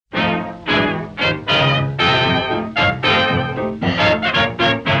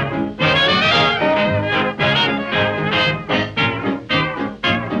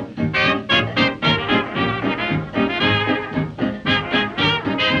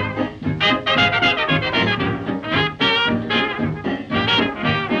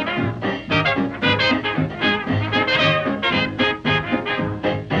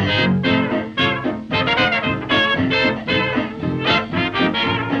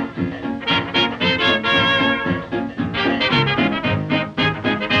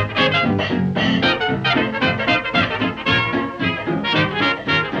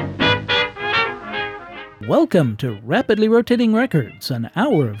Welcome to Rapidly Rotating Records, an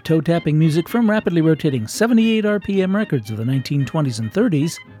hour of toe-tapping music from rapidly rotating 78 RPM records of the 1920s and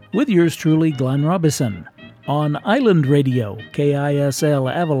 30s, with yours truly, Glenn Robison. On Island Radio,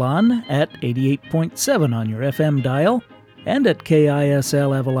 KISL Avalon at 88.7 on your FM dial, and at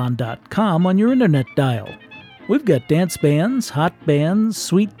KISLAvalon.com on your internet dial. We've got dance bands, hot bands,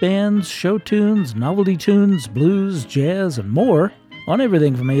 sweet bands, show tunes, novelty tunes, blues, jazz, and more, on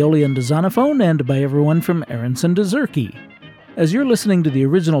everything from Aeolian to Zonophone and by everyone from Aronson to Zerke. As you're listening to the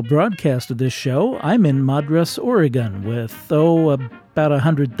original broadcast of this show, I'm in Madras, Oregon, with, about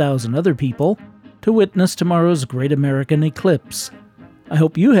 100,000 other people, to witness tomorrow's Great American Eclipse. I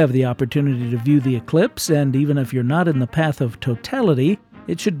hope you have the opportunity to view the eclipse, and even if you're not in the path of totality,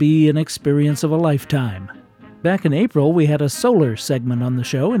 it should be an experience of a lifetime. Back in April, we had a solar segment on the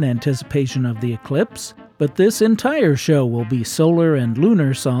show in anticipation of the eclipse, but this entire show will be solar and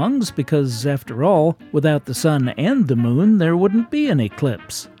lunar songs because, after all, without the sun and the moon, there wouldn't be an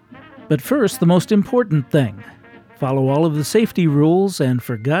eclipse. But first, the most important thing. Follow all of the safety rules, and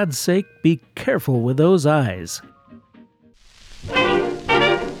for God's sake, be careful with those eyes.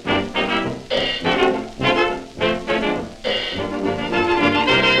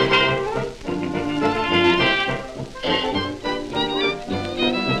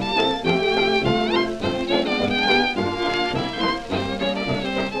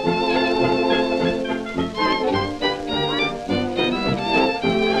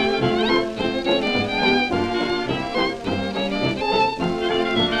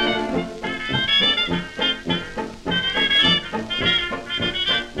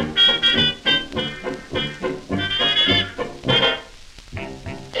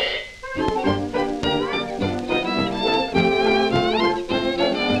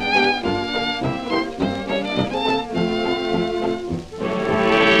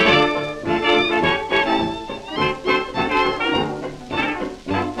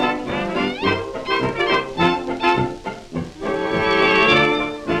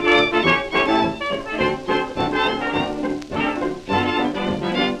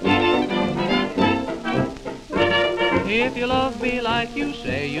 If you love me like you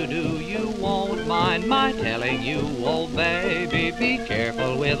say you do, you won't mind my telling you, oh baby, be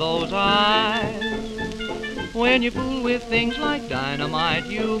careful with those eyes. When you fool with things like dynamite,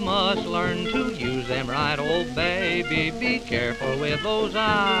 you must learn to use them right, oh baby, be careful with those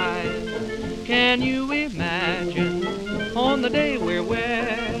eyes. Can you imagine on the day we're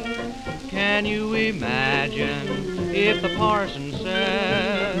wed? Can you imagine if the parson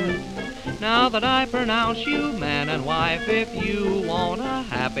said, now that I pronounce you man and wife, if you want a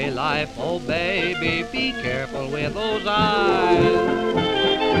happy life, oh baby, be careful with those eyes.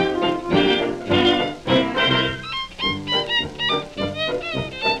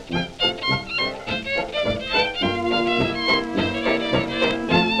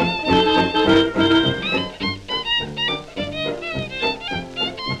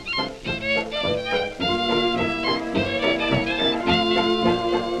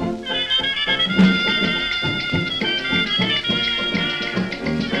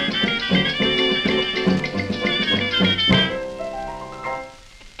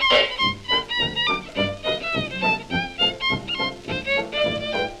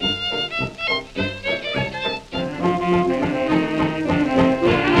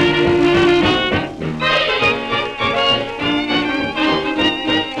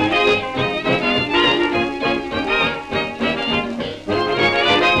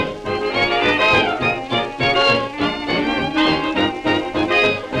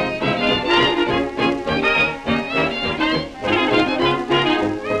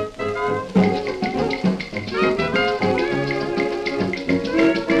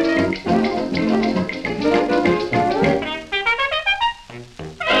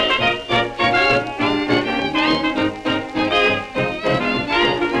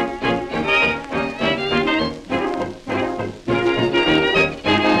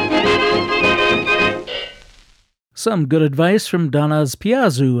 Some good advice from Don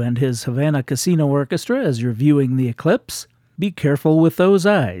Azpiazu and his Havana Casino Orchestra as you're viewing the eclipse. Be careful with those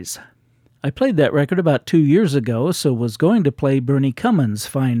eyes. I played that record about 2 years ago, so was going to play Bernie Cummins'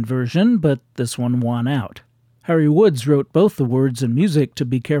 fine version, but this one won out. Harry Woods wrote both the words and music to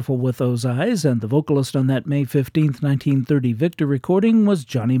Be Careful with Those Eyes, and the vocalist on that May 15, 1930 Victor recording was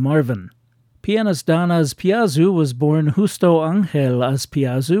Johnny Marvin. Pianist Don Azpiazu was born Justo Angel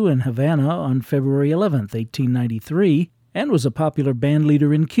Azpiazu in Havana on February 11, 1893, and was a popular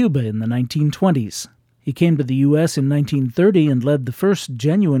bandleader in Cuba in the 1920s. He came to the U.S. in 1930 and led the first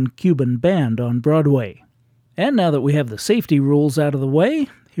genuine Cuban band on Broadway. And now that we have the safety rules out of the way,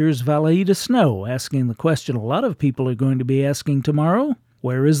 Here's Valaida Snow asking the question a lot of people are going to be asking tomorrow: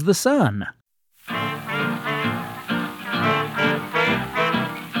 where is the sun?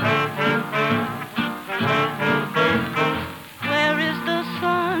 Where is the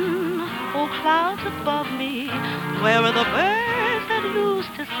sun? Oh, clouds above me. Where are the birds that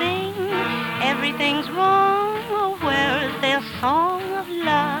used to sing? Everything's wrong. Oh, where is their song of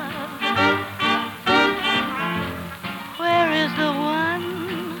love? Where is the one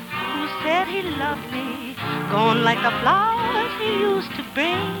who said he loved me? Gone like the flowers he used to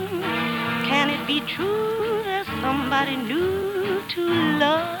bring. Can it be true there's somebody new to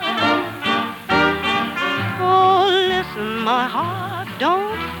love? Oh, listen, my heart,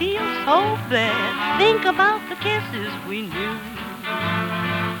 don't feel so bad. Think about the kisses we knew.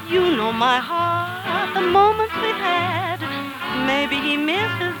 You know my heart, the moments we've had. Maybe he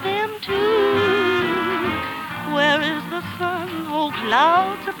misses them too. Where is the sun? Oh,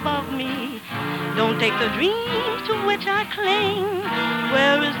 clouds above me. Don't take the dreams to which I cling.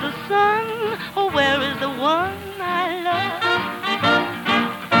 Where is the sun? Oh, where is the one I love?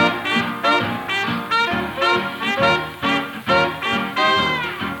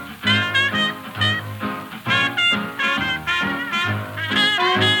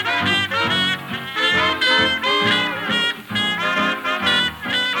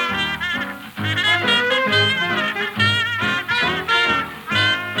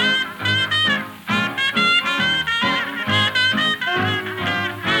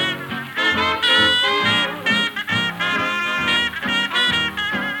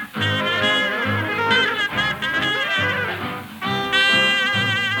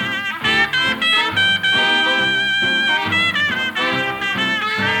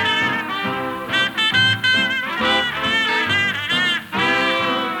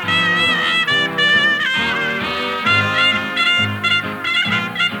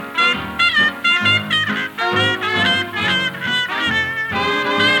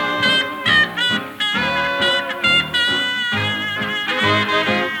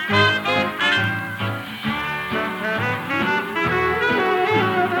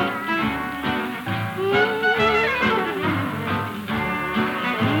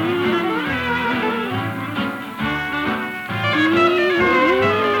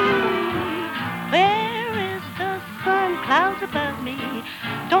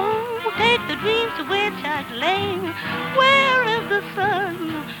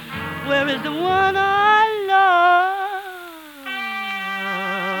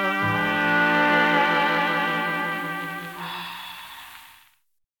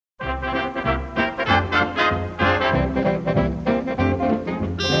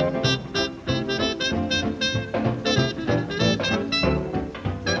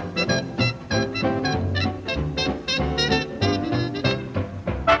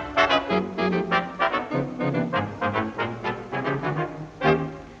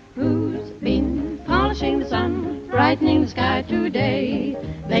 Brightening the sky today.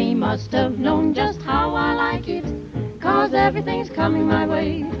 They must have known just how I like it, 'cause everything's coming my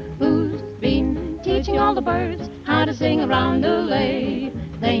way. Who's been teaching all the birds how to sing around a lay?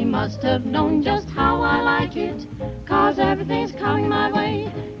 They must have known just how I like it, 'cause everything's coming my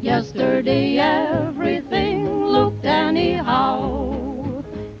way. Yesterday everything looked anyhow.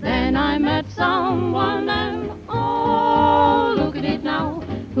 Then I met someone and oh, look at it now.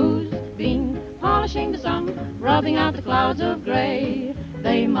 Who's been polishing the sun, rubbing out the clouds of gray?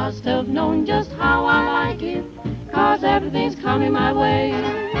 They must have known just how I like it, 'cause everything's coming my way.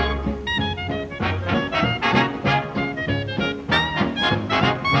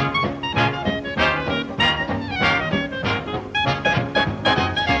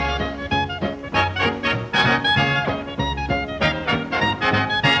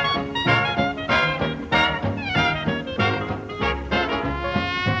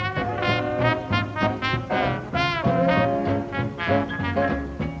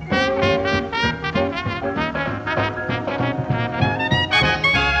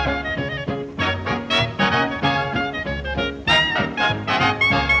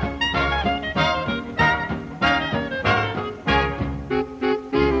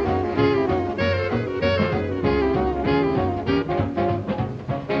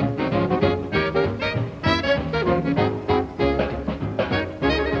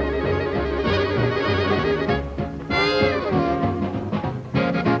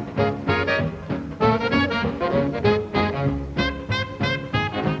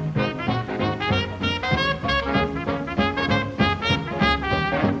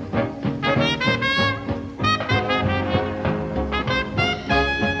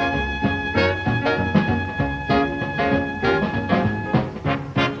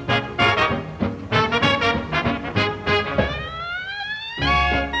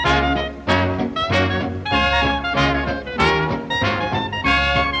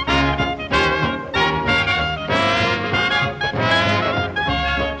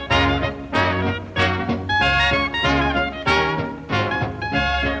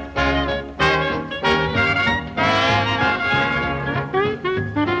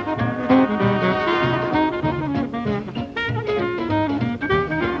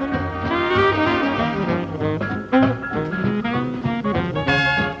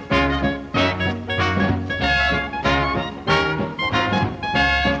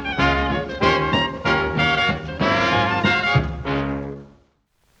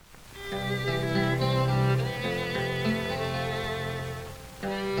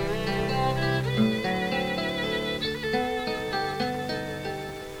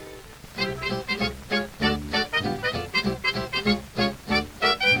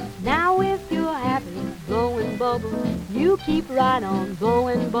 keep right on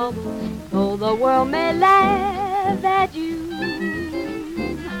blowing bubbles, though the world may laugh at you.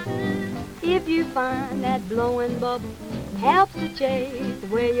 If you find that blowing bubbles helps to chase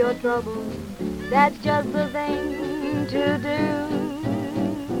away your troubles, that's just the thing to do.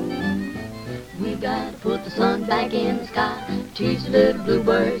 We gotta put the sun back in the sky, teach the little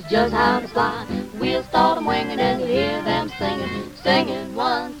bluebirds just how to fly. We'll start them winging and hear them singing, singing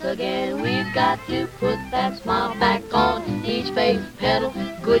once again. We've got to put that smile back on each face, pedal,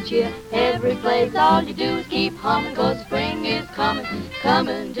 good cheer, every place. All you do is keep humming, 'cause spring is coming,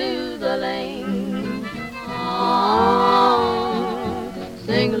 coming to the lane. Oh,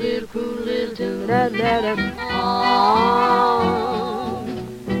 sing a little cool little tune, da da da. Oh,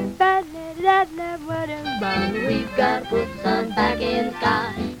 da da da da. We've got to put the sun back in the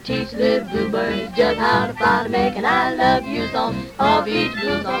sky, teach the little bluebirds just how to fly, to make an I love you song of each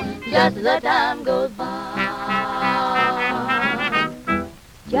blue song, just as the time goes by.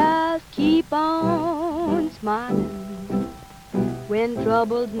 Just keep on smiling when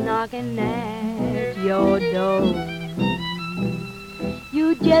trouble's knocking at your door.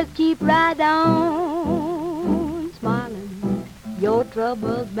 You just keep right on smiling, your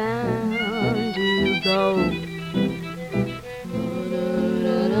trouble's bound to go.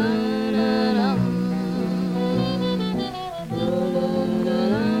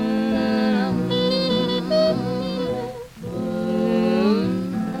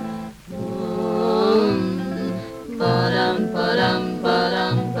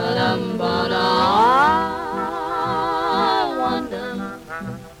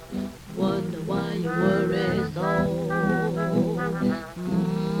 Wonder why you worry so.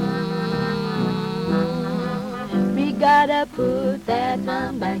 We gotta put that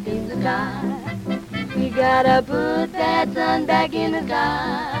sun back in the sky. We gotta put that sun back in the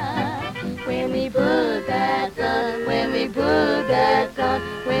sky. When we put that sun, when we put that sun,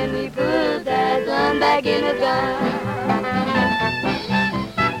 when we put that sun back in the sky.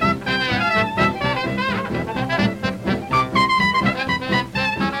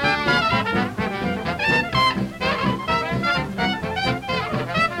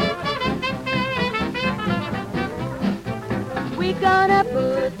 We're gonna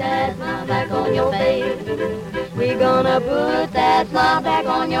put that smile back on your face. We're gonna put that smile back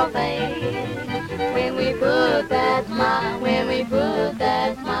on your face. When we put that smile, when we put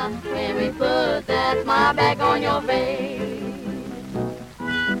that smile, when we put that smile back on your face.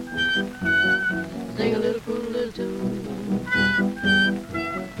 Sing a little cool little tune.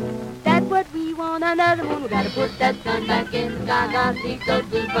 That's what we want under the moon. We gotta put that sun back in the sky. Gotta teach those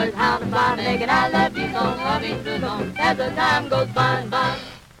bluebirds how to fly, make it I love you song of each blue song as the time goes by and by.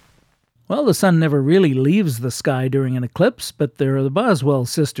 Well, the sun never really leaves the sky during an eclipse, but there are the Boswell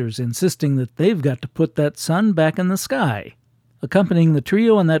sisters insisting that they've got to put that sun back in the sky. Accompanying the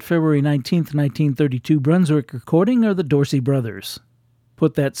trio on that February 19, 1932 Brunswick recording are the Dorsey Brothers.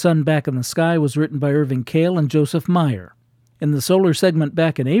 Put That Sun Back in the Sky was written by Irving Kale and Joseph Meyer. In the solar segment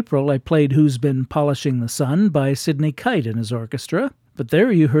back in April, I played Who's Been Polishing the Sun by Sidney Kite and his orchestra, but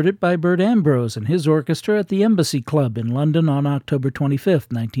there you heard it by Bert Ambrose and his orchestra at the Embassy Club in London on October 25,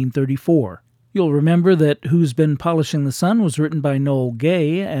 1934. You'll remember that Who's Been Polishing the Sun was written by Noel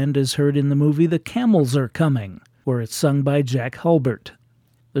Gay and is heard in the movie The Camels Are Coming, where it's sung by Jack Hulbert.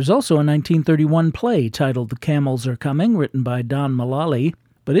 There's also a 1931 play titled The Camels Are Coming, written by Don Mullally,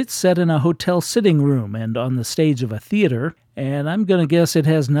 but it's set in a hotel sitting room and on the stage of a theater, and I'm going to guess it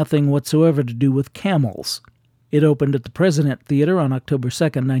has nothing whatsoever to do with camels. It opened at the President Theater on October 2,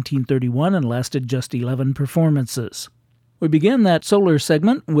 1931, and lasted just 11 performances. We began that solar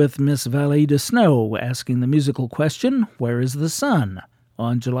segment with Miss Vallée de Snow asking the musical question, Where is the Sun?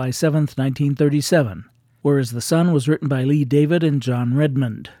 On July 7, 1937. Where is the Sun was written by Lee David and John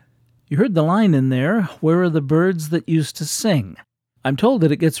Redmond. You heard the line in there, Where are the birds that used to sing? I'm told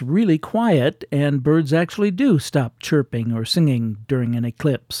that it gets really quiet, and birds actually do stop chirping or singing during an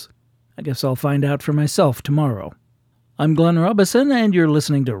eclipse. I guess I'll find out for myself tomorrow. I'm Glenn Robison, and you're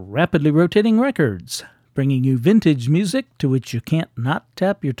listening to Rapidly Rotating Records, bringing you vintage music to which you can't not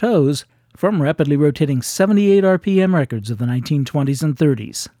tap your toes from rapidly rotating 78 RPM records of the 1920s and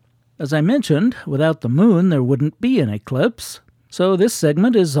 30s. As I mentioned, without the moon there wouldn't be an eclipse, so this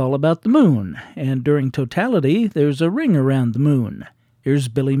segment is all about the moon, and during totality there's a ring around the moon. Here's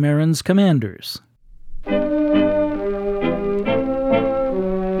Billy Marin's Commanders.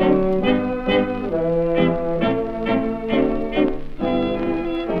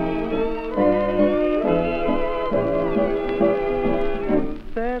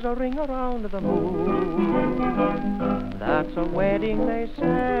 A ring around the moon, that's a wedding they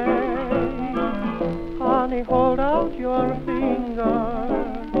say. Honey, hold out your feet.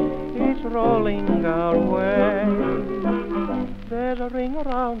 rolling our way. There's a ring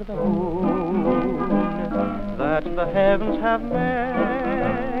around the moon that the heavens have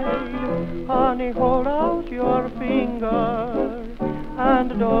made. Honey, hold out your finger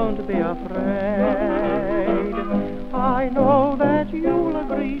and don't be afraid. I know that you'll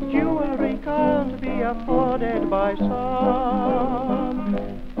agree jewelry can't be afforded by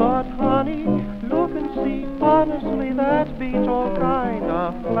some. But honey, look and see, honestly that beats all kind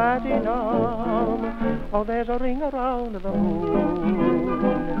of platinum. Oh, there's a ring around the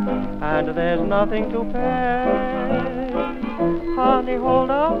moon, and there's nothing to pay. Honey,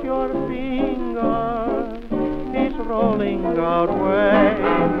 hold out your finger, it's rolling our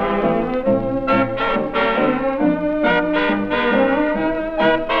way.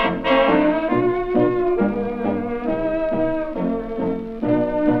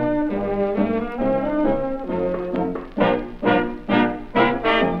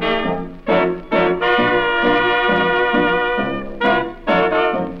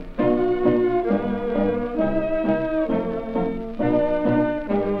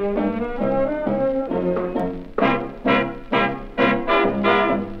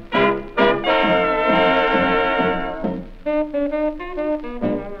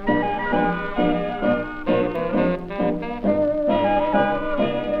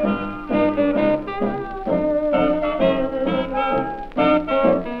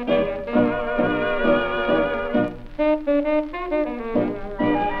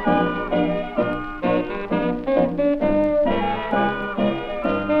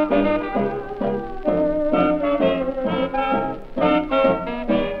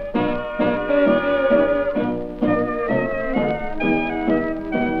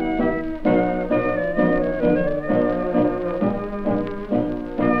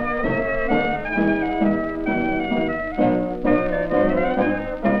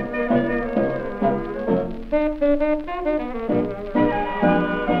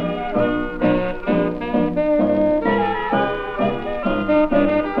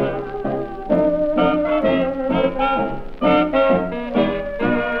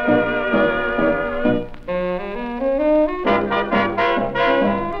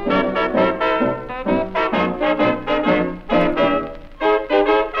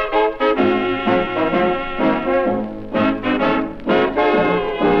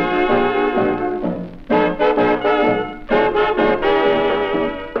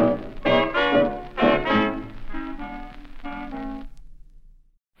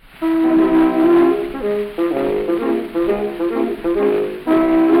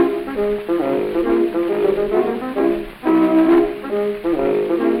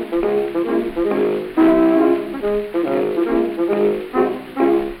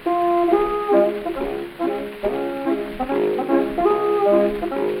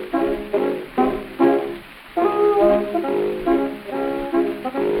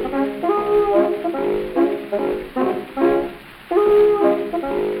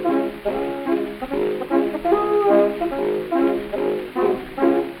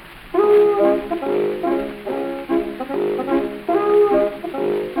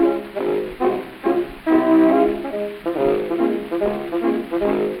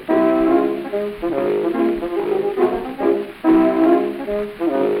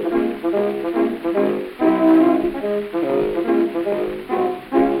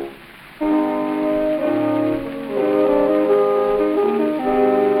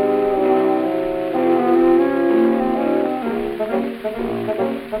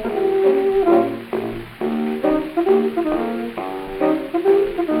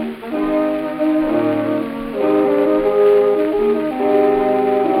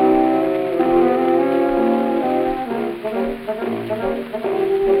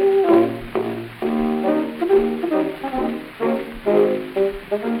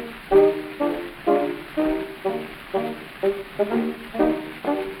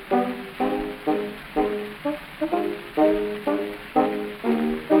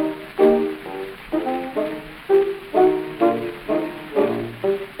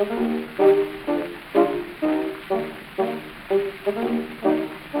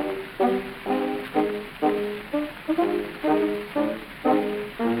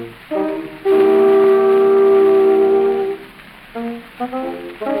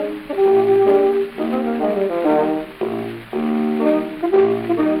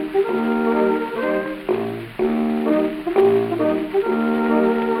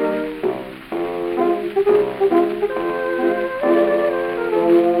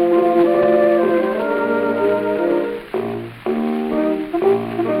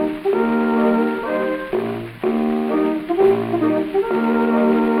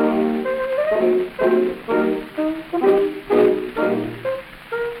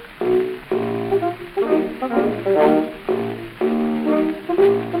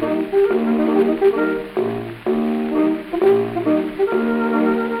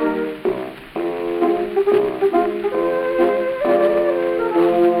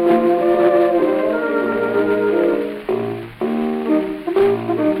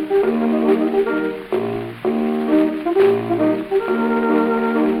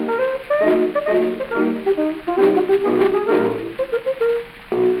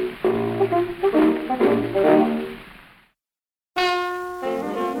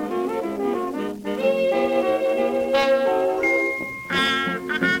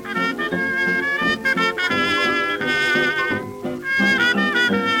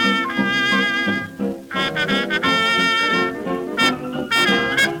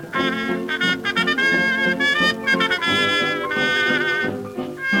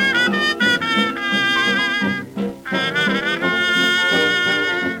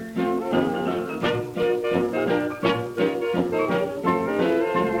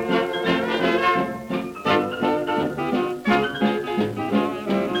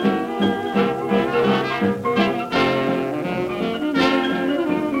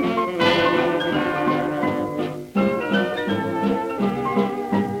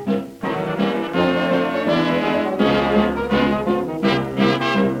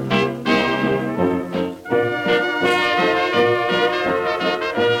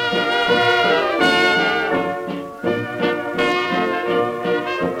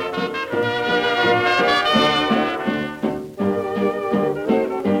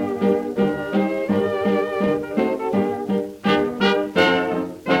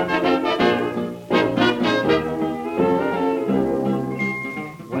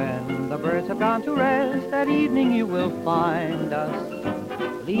 find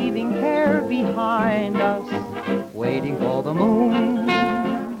us, leaving care behind us, waiting for the moon.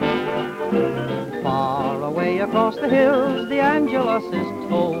 Far away across the hills, the Angelus is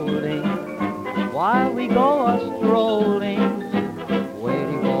tolling, while we go a-strolling,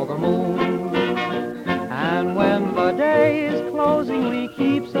 waiting for the moon. And when the day is closing, we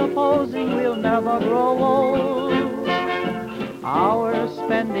keep supposing we'll never grow old. Hours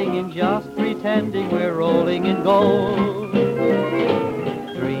spending in just pretending we're rolling in gold.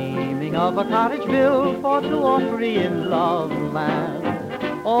 Dreaming of a cottage built for 2 or 3 in love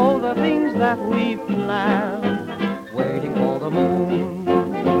land. All the things that we've planned, waiting for the moon.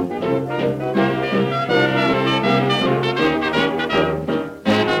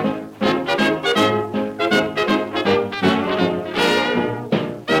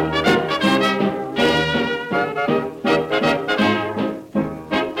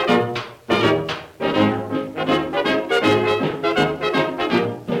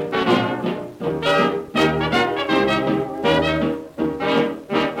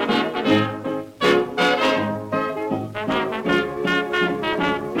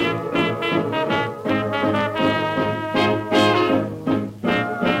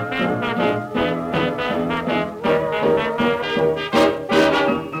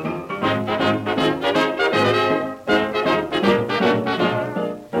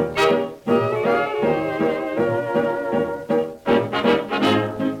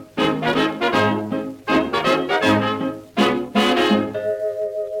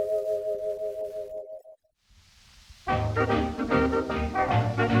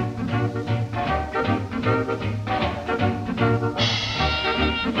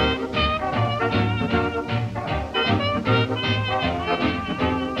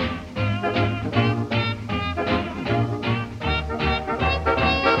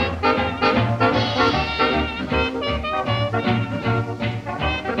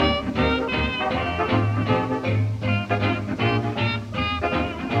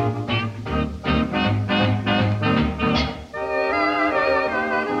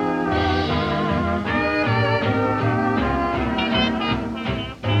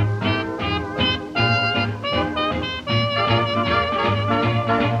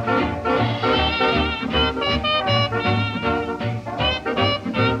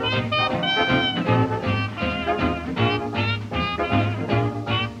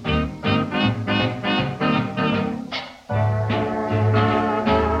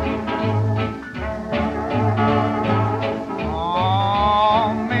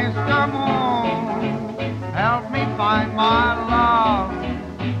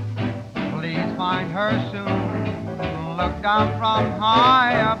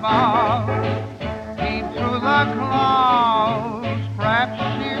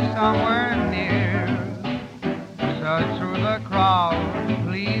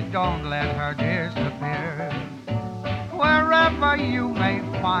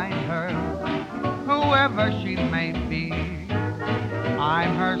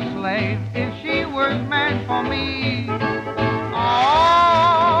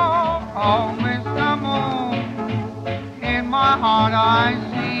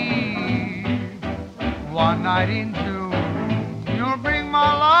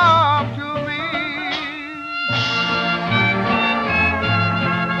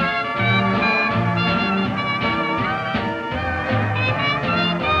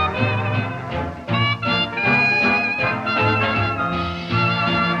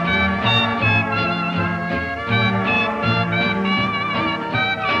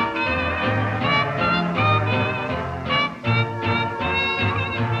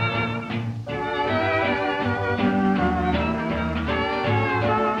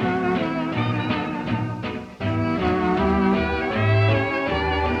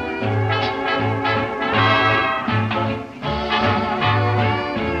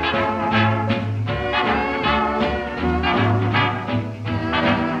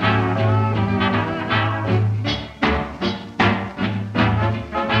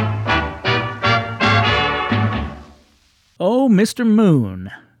 Mr. Moon,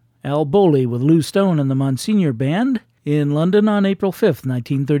 Al Bowley with Lou Stone and the Monsignor Band in London on April 5th,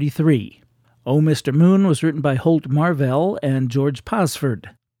 1933. Oh, Mr. Moon was written by Holt Marvell and George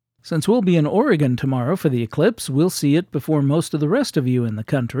Posford. Since we'll be in Oregon tomorrow for the eclipse, we'll see it before most of the rest of you in the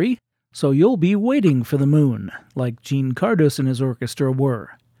country, so you'll be waiting for the moon, like Gene Cardos and his orchestra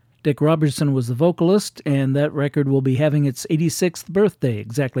were. Dick Robertson was the vocalist, and that record will be having its 86th birthday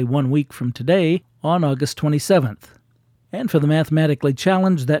exactly 1 week from today, on August 27th. And for the Mathematically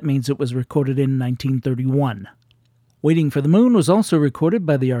Challenged, that means it was recorded in 1931. Waiting for the Moon was also recorded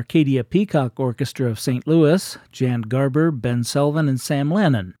by the Arcadia Peacock Orchestra of St. Louis, Jan Garber, Ben Selvin, and Sam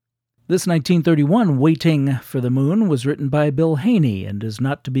Lannon. This 1931 Waiting for the Moon was written by Bill Haney and is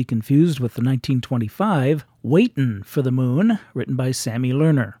not to be confused with the 1925 Waitin' for the Moon, written by Sammy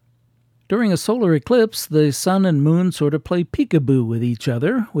Lerner. During a solar eclipse, the sun and moon sort of play peekaboo with each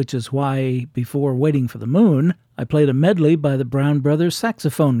other, which is why, before Waiting for the Moon, I played a medley by the Brown Brothers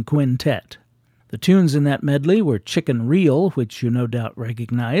Saxophone Quintet. The tunes in that medley were Chicken Reel, which you no doubt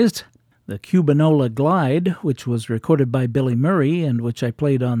recognized, the Cubanola Glide, which was recorded by Billy Murray and which I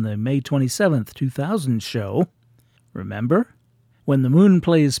played on the May 27, 2000 show, remember? When the Moon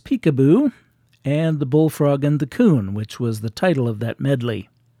Plays Peekaboo, and The Bullfrog and the Coon, which was the title of that medley.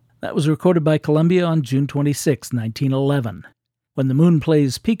 That was recorded by Columbia on June 26, 1911. When the Moon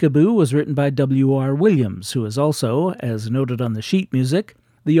Plays Peekaboo was written by W.R. Williams, who is also, as noted on the sheet music,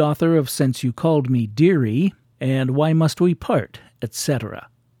 the author of Since You Called Me Dearie and Why Must We Part, etc.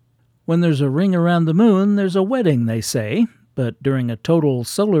 When there's a ring around the moon, there's a wedding, they say, but during a total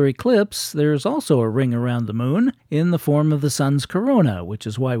solar eclipse, there's also a ring around the moon in the form of the sun's corona, which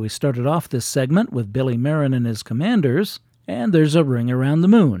is why we started off this segment with Billy Marin and his Commanders, and there's a ring around the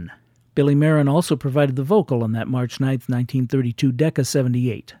moon. Billy Marin also provided the vocal on that March 9, 1932 Decca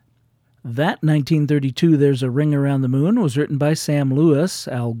 78. That 1932 There's a Ring Around the Moon was written by Sam Lewis,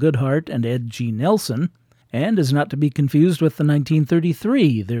 Al Goodhart, and Ed G. Nelson, and is not to be confused with the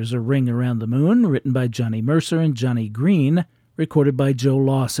 1933 There's a Ring Around the Moon, written by Johnny Mercer and Johnny Green, recorded by Joe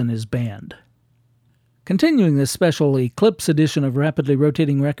Loss and his band. Continuing this special Eclipse edition of Rapidly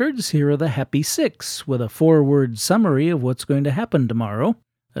Rotating Records, here are the Happy Six, with a 4-word summary of what's going to happen tomorrow,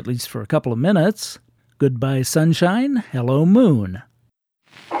 at least for a couple of minutes. Goodbye Sunshine, Hello Moon.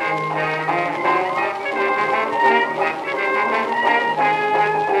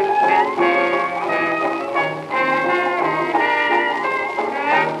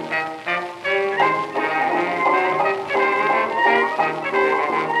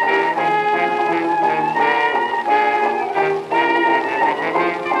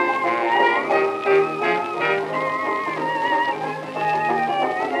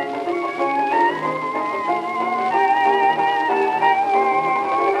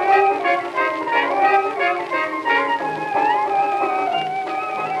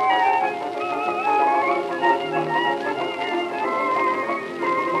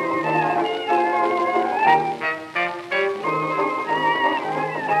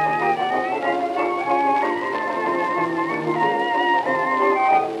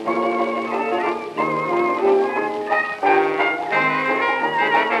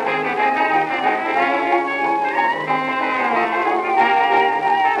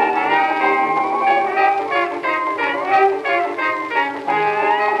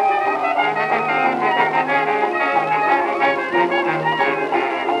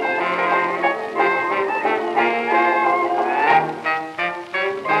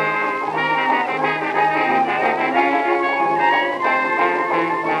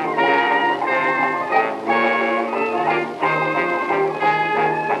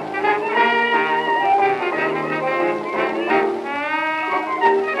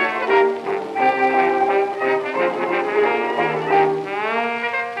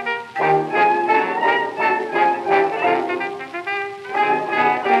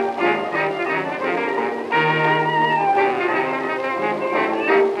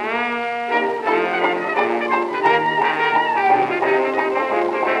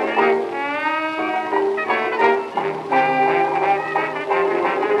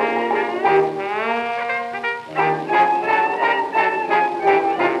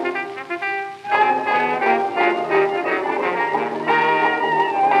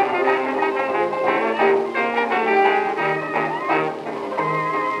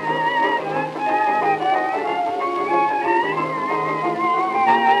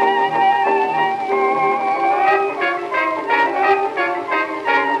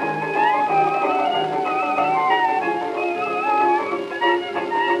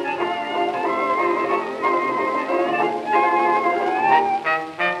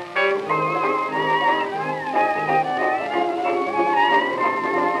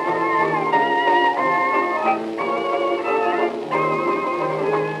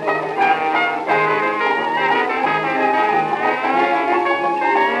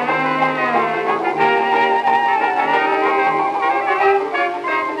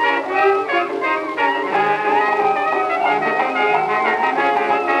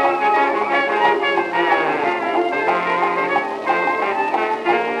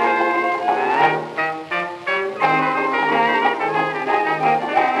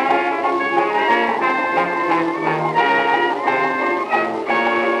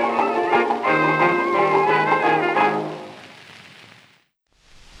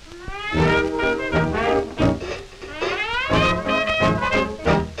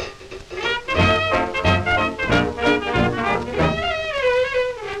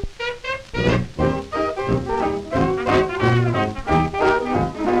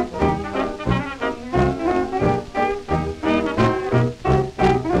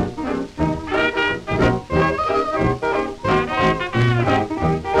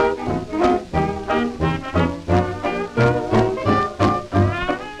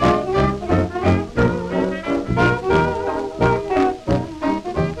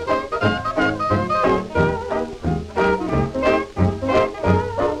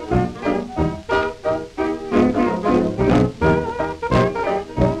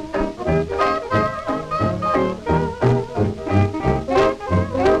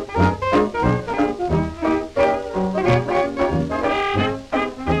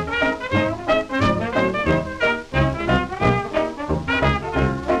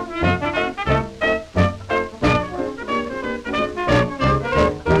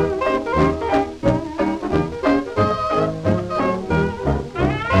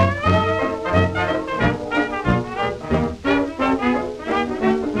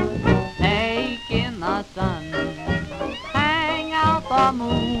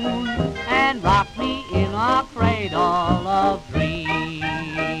 cradle of dreams.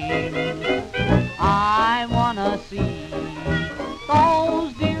 I wanna see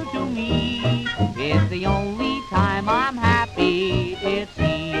those dear to me. It's the only time I'm happy, it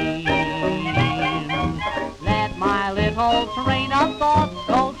seems. Let my little train of thoughts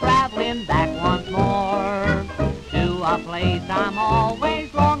go traveling back once more to a place I'm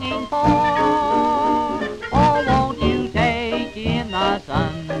always longing for. Oh, won't you take in the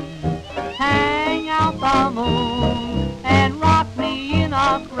sun, hang out the moon, and rock me in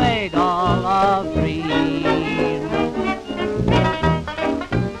a cradle of dreams.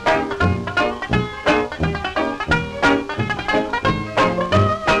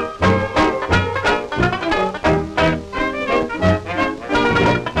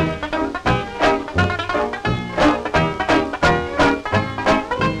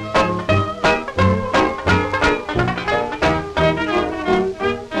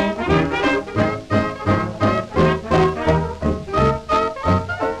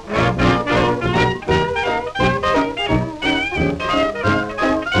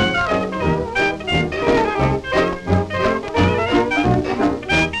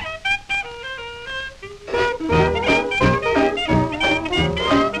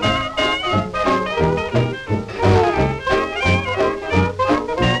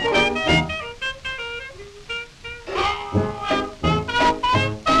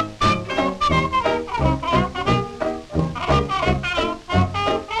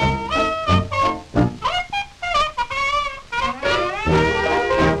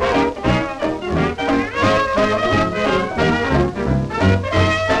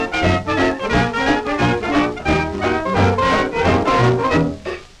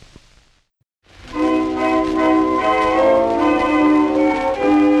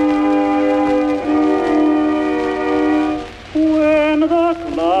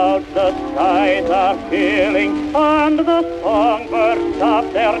 And the songbirds stop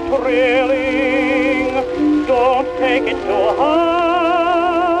their trilling. Don't take it to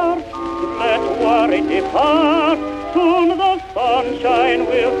heart, let worry depart. Soon the sunshine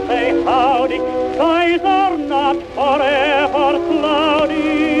will say howdy. Skies are not forever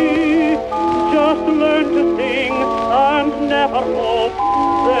cloudy. Just learn to sing and never hope.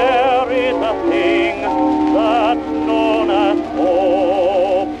 There is a thing that's known as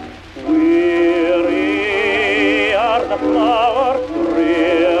hope. Weary are the flowers,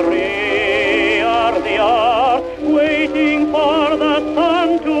 dreary are the hours, waiting for the sun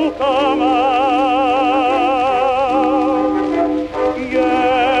to come out.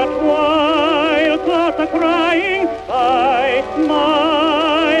 Yet while clouds are crying, I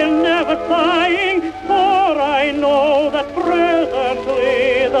smile, never sighing, for I know that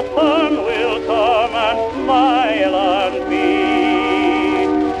presently the sun will come and smile on me.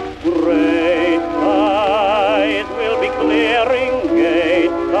 Gray skies will be clearing, gay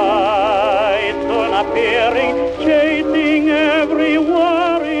skies soon appearing, chasing every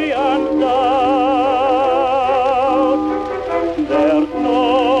worry and doubt. There's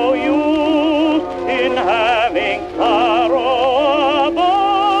no use in having sorrow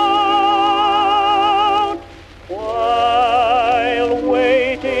about, while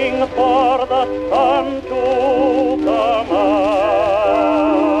waiting for the sun to come out.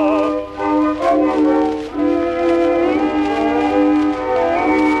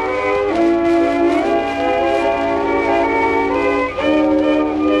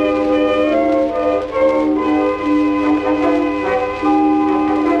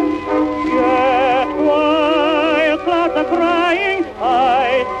 Yet while clouds are crying,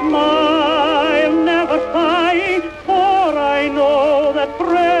 I smile, never sighing, for I know that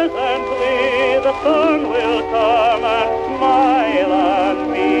presently the sun will come and smile on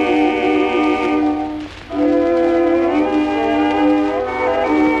me.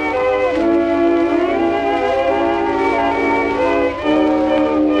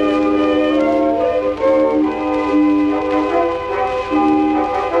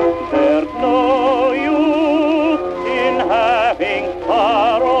 There's no use in having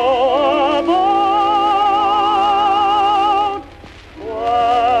sorrow about,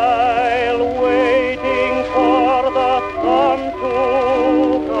 while waiting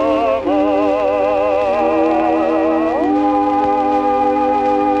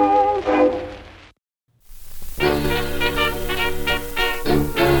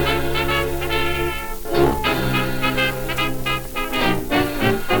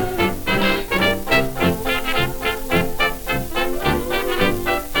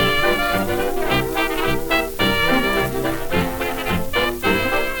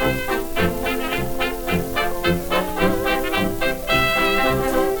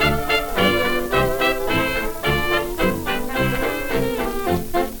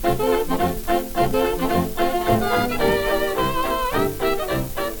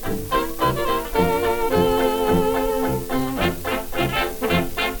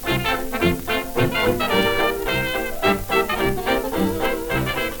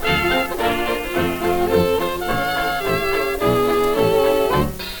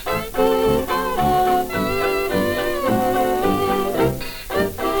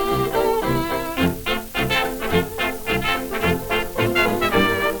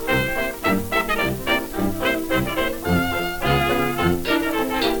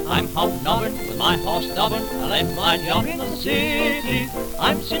I'm hobnobbing with my horse dubbing. I left my job in the city.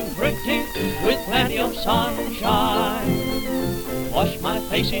 I'm sitting pretty with plenty of sunshine. Wash my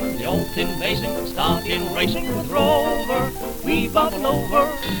face in the old tin basin, starting racing with Rover. We bubble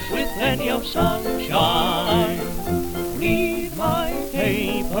over with plenty of sunshine. Read my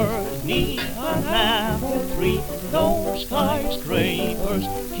papers, neat an apple tree. Those skyscrapers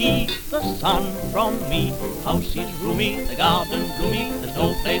keep the sun from me. House is roomy, the garden gloomy, there's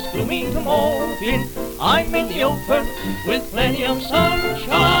no place gloomy to mope in. I'm in the open with plenty of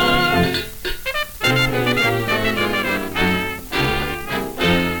sunshine.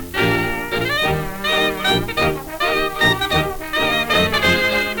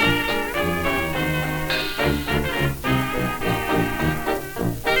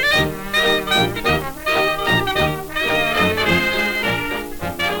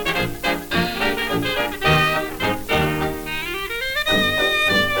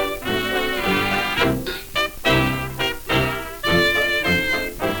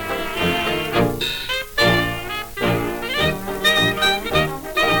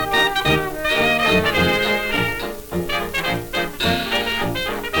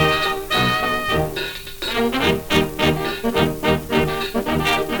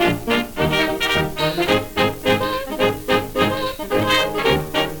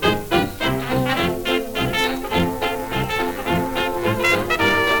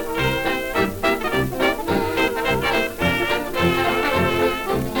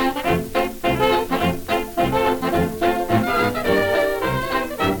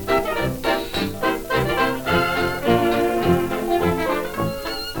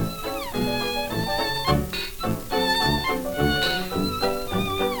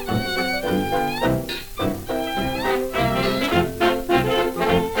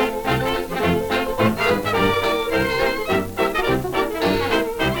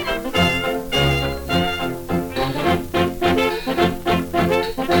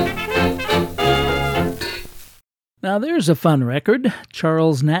 Now there's a fun record.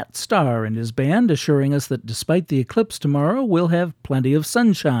 Charles Nat Starr and his band assuring us that despite the eclipse tomorrow, we'll have plenty of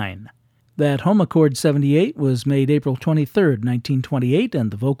sunshine. That home Accord 78 was made April 23, 1928,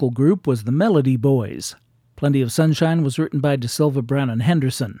 and the vocal group was the Melody Boys. Plenty of Sunshine was written by DeSilva, Brown, and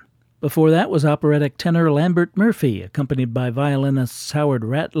Henderson. Before that was operatic tenor Lambert Murphy, accompanied by violinists Howard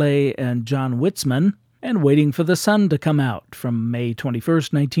Ratley and John Witzman, and Waiting for the Sun to Come Out from May 21,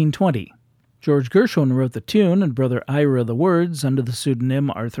 1920. George Gershwin wrote the tune and Brother Ira the words under the pseudonym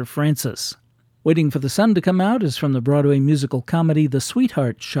Arthur Francis. Waiting for the Sun to Come Out is from the Broadway musical comedy The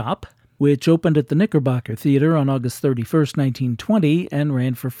Sweetheart Shop, which opened at the Knickerbocker Theater on August 31, 1920, and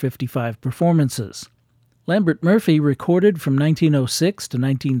ran for 55 performances. Lambert Murphy recorded from 1906 to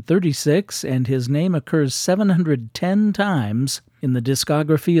 1936, and his name occurs 710 times in the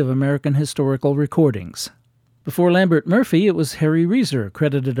discography of American Historical Recordings. Before Lambert Murphy, it was Harry Reeser,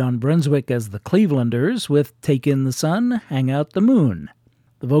 credited on Brunswick as the Clevelanders with Take in the Sun, Hang Out the Moon.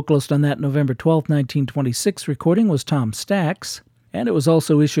 The vocalist on that November 12, 1926 recording was Tom Stax, and it was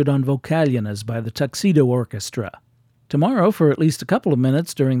also issued on Vocalion by the Tuxedo Orchestra. Tomorrow, for at least a couple of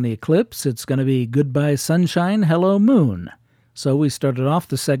minutes during the eclipse, it's going to be Goodbye Sunshine, Hello Moon. So we started off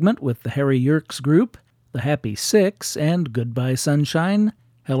the segment with the Harry Yerkes Group, the Happy Six, and Goodbye Sunshine,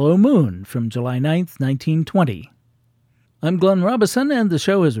 Hello Moon from July 9th, 1920. I'm Glenn Robison, and the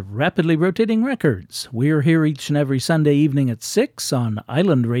show is Rapidly Rotating Records. We're here each and every Sunday evening at 6 on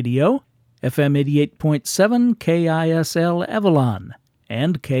Island Radio, FM 88.7 KISL Avalon,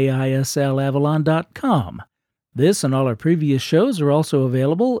 and KISLAvalon.com. This and all our previous shows are also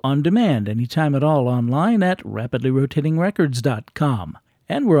available on demand anytime at all online at rapidlyrotatingrecords.com.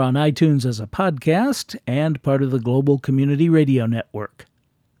 And we're on iTunes as a podcast and part of the Global Community Radio Network.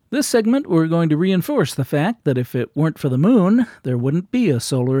 This segment, we're going to reinforce the fact that if it weren't for the moon, there wouldn't be a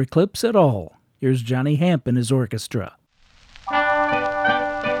solar eclipse at all. Here's Johnny Hamp and his orchestra.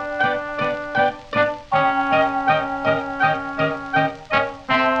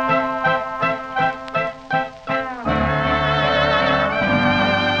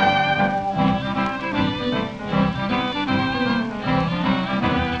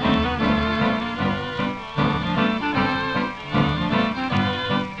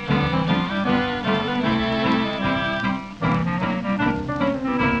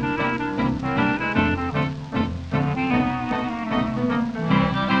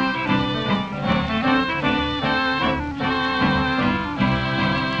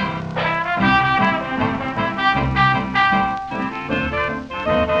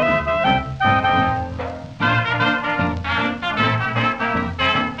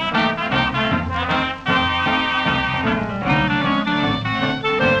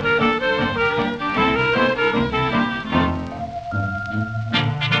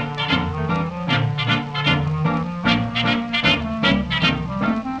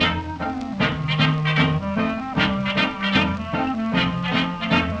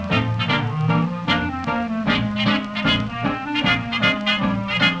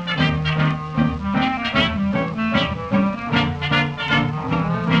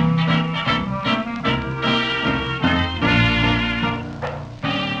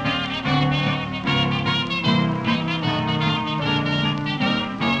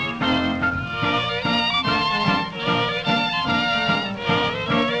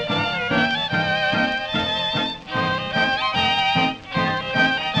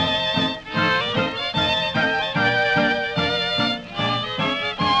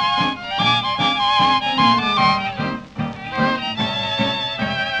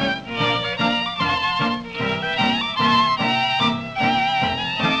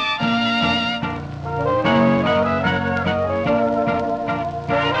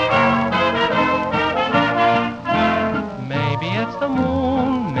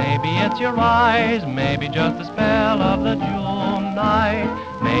 eyes, maybe just the spell of the June night.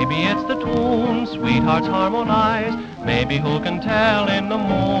 Maybe it's the tune sweethearts harmonize. Maybe who can tell in the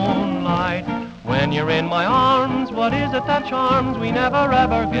moonlight? When you're in my arms, what is it that charms we never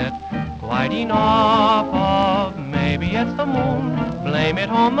ever get quite enough of? Maybe it's the moon, blame it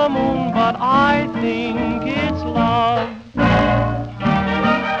on the moon, but I think it's love.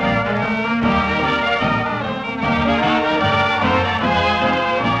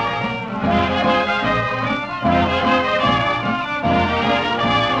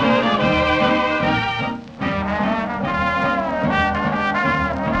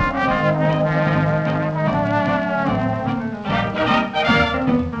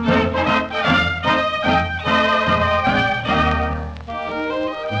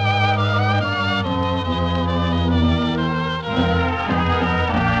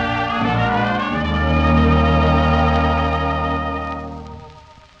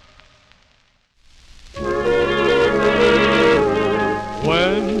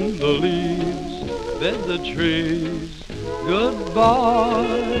 Trees,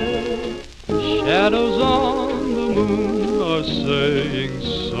 goodbye. Shadows on the moon are saying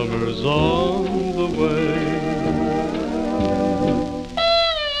summer's on the way.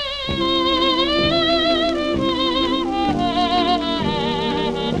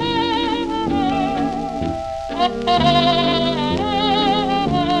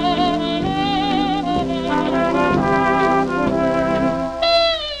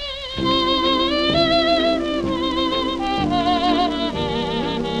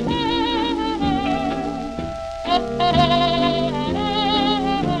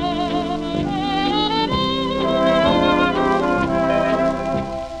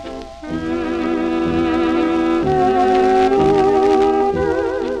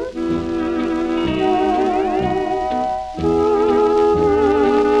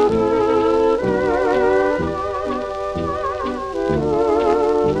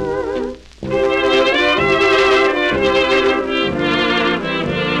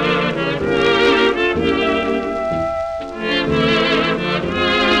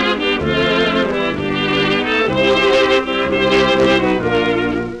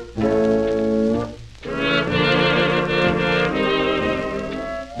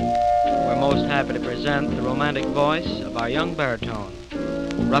 The romantic voice of our young baritone,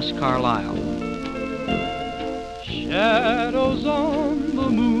 Russ Carlyle. Shadows on the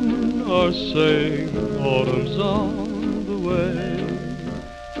moon are saying autumn's on the way.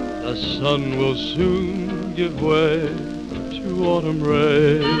 The sun will soon give way to autumn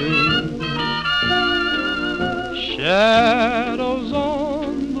rain. Shadows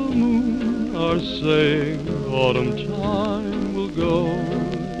on the moon are saying autumn time will go.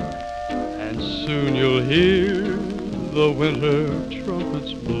 Soon you'll hear the winter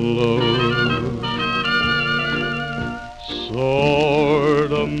trumpets blow.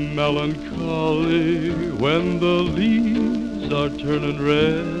 Sort of melancholy when the leaves are turning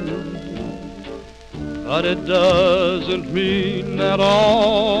red, but it doesn't mean at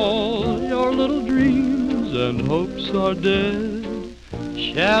all your little dreams and hopes are dead.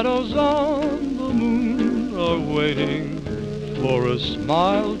 Shadows on the moon are waiting for a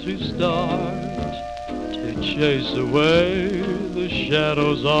smile to start, to chase away the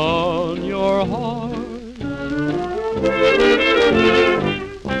shadows on your heart.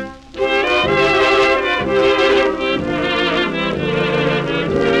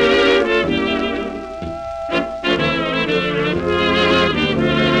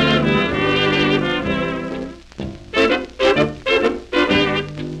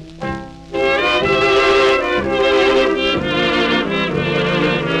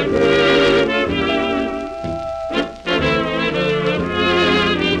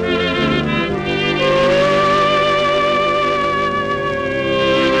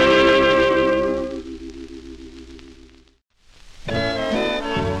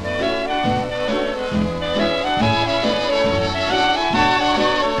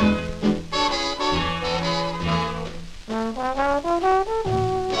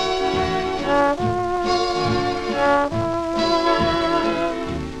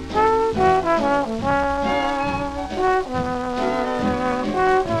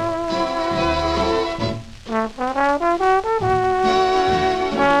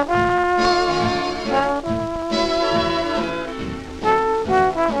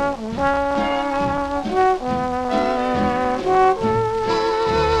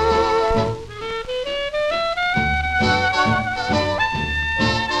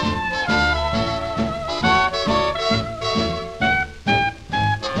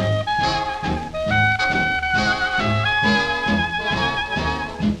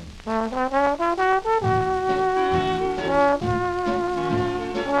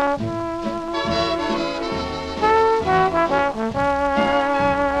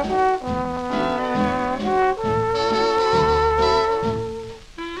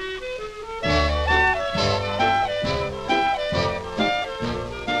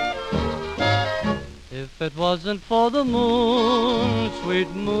 If it wasn't for the moon,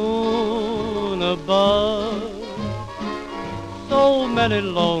 sweet moon above, so many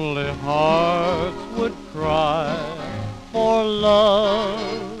lonely hearts would cry for love.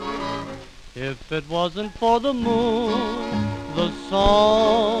 If it wasn't for the moon, the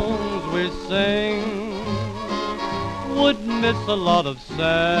songs we sing would miss a lot of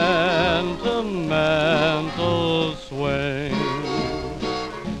sentimental swing.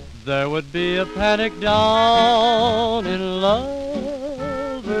 There would be a panic down in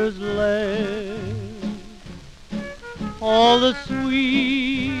Lover's Lane. All the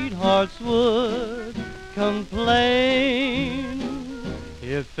sweethearts would complain.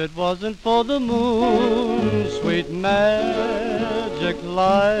 If it wasn't for the moon, sweet magic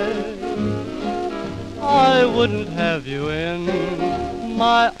light, I wouldn't have you in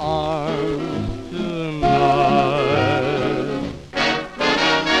my arms tonight.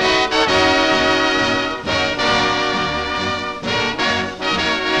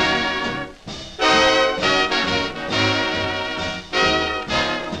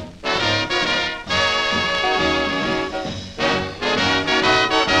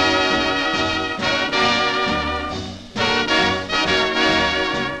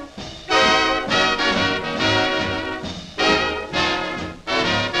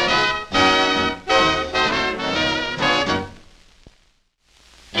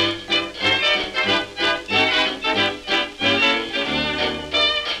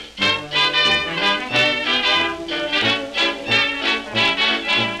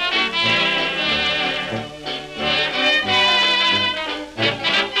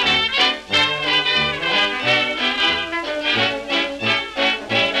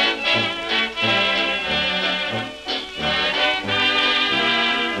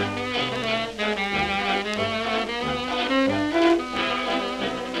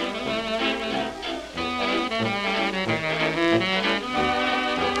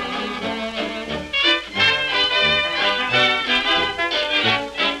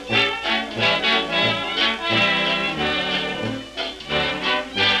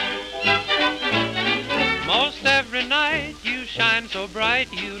 So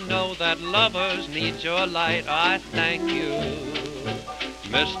bright, you know that lovers need your light. I thank you,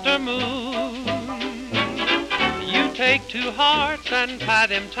 Mr. Moon. You take two hearts and tie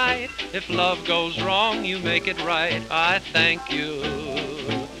them tight. If love goes wrong, you make it right. I thank you,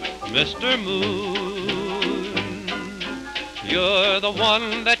 Mr. Moon. You're the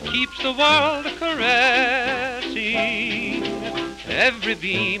one that keeps the world caressing. Every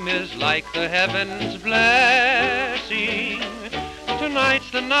beam is like the heavens' blessing. Tonight's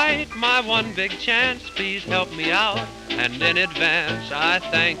the night, my one big chance. Please help me out, and in advance I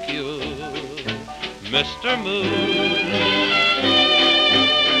thank you, Mr. Moon.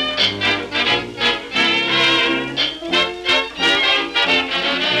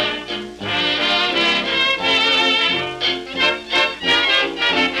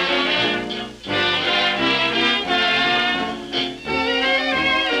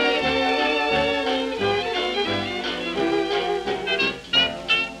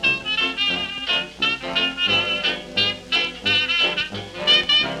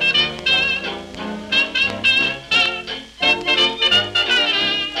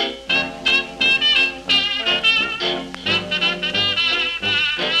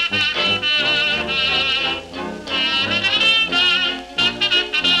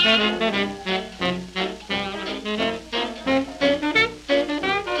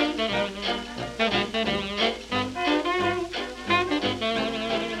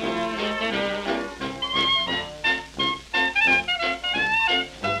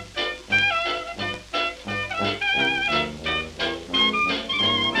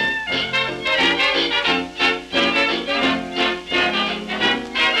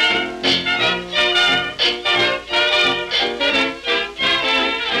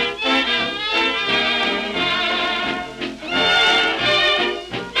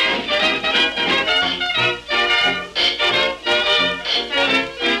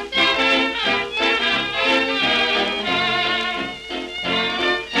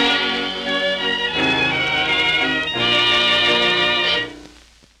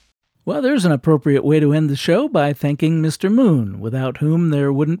 Well, there's an appropriate way to end the show by thanking Mr. Moon, without whom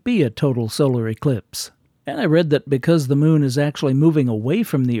there wouldn't be a total solar eclipse. And I read that because the moon is actually moving away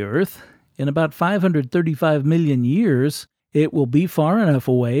from the Earth, in about 535 million years, it will be far enough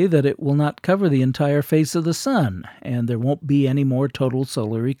away that it will not cover the entire face of the sun, and there won't be any more total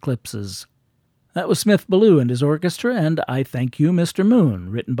solar eclipses. That was Smith Ballou and his orchestra, and I Thank You, Mr. Moon,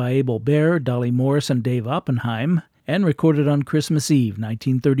 written by Abel Baer, Dolly Morris, and Dave Oppenheim, and recorded on Christmas Eve,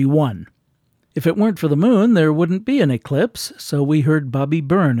 1931. If it weren't for the moon, there wouldn't be an eclipse, so we heard Bobby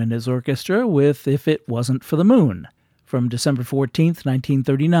Byrne and his orchestra with If It Wasn't for the Moon, from December 14th,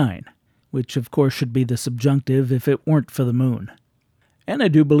 1939, which of course should be the subjunctive if it weren't for the moon. And I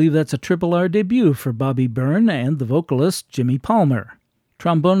do believe that's a Triple R debut for Bobby Byrne and the Jimmy Palmer.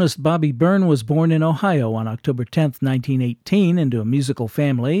 Trombonist Bobby Byrne was born in Ohio on October 10, 1918, into a musical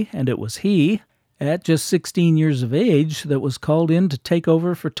family, and it was he, at just 16 years of age, that was called in to take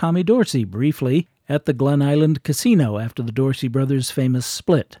over for Tommy Dorsey briefly at the Glen Island Casino after the Dorsey brothers' famous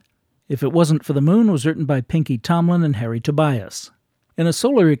split. If It Wasn't for the Moon was written by Pinky Tomlin and Harry Tobias. In a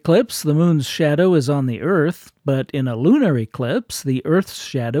solar eclipse, the moon's shadow is on the Earth, but in a lunar eclipse, the Earth's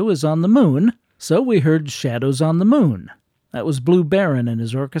shadow is on the moon, so we heard Shadows on the Moon. That was Blue Barron and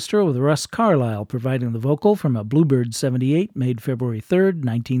his orchestra with Russ Carlisle providing the vocal from a Bluebird 78 made February 3,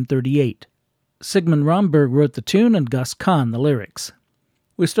 1938. Sigmund Romberg wrote the tune and Gus Kahn the lyrics.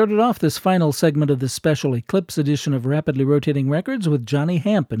 We started off this final segment of this special Eclipse edition of Rapidly Rotating Records with Johnny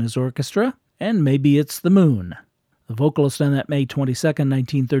Hamp and his orchestra, and Maybe It's the Moon. The vocalist on that May 22,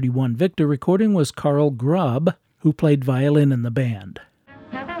 1931 Victor recording was Carl Grob, who played violin in the band.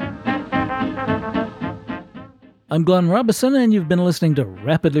 I'm Glenn Robison, and you've been listening to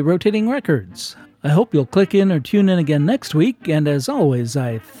Rapidly Rotating Records. I hope you'll click in or tune in again next week, and as always,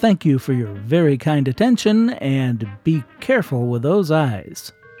 I thank you for your very kind attention, and be careful with those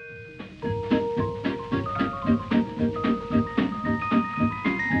eyes.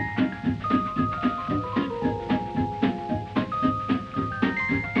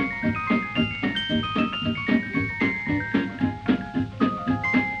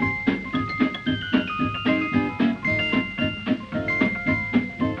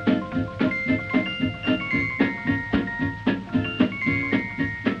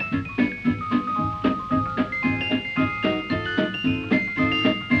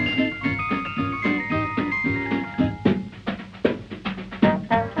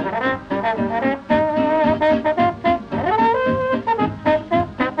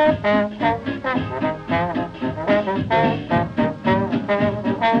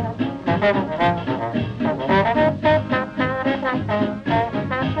 Thank you.